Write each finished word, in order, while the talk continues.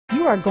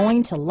you are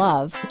going to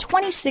love the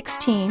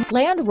 2016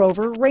 Land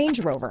Rover Range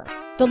Rover.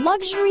 The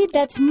luxury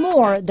that's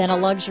more than a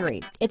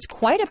luxury. It's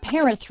quite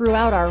apparent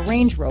throughout our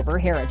Range Rover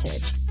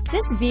heritage.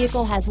 This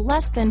vehicle has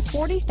less than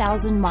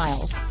 40,000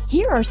 miles.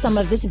 Here are some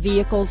of this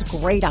vehicle's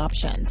great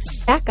options: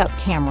 backup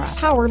camera,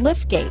 power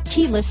liftgate,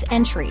 keyless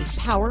entry,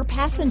 power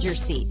passenger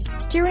seat,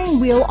 steering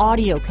wheel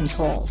audio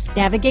controls,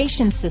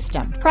 navigation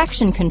system,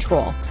 traction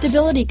control,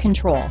 stability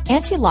control,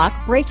 anti-lock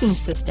braking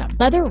system,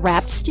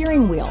 leather-wrapped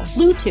steering wheel,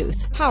 Bluetooth,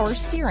 power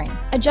steering,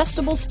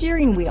 adjustable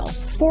steering wheel,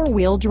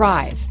 four-wheel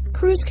drive,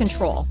 cruise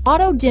control,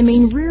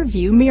 auto-dimming rear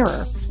view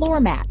mirror, floor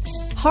mats,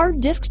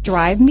 hard disk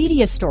drive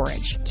media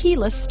storage,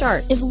 keyless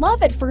start. Is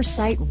love at first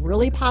sight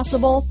really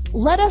possible?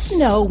 Let us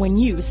know when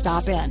you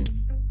stop in.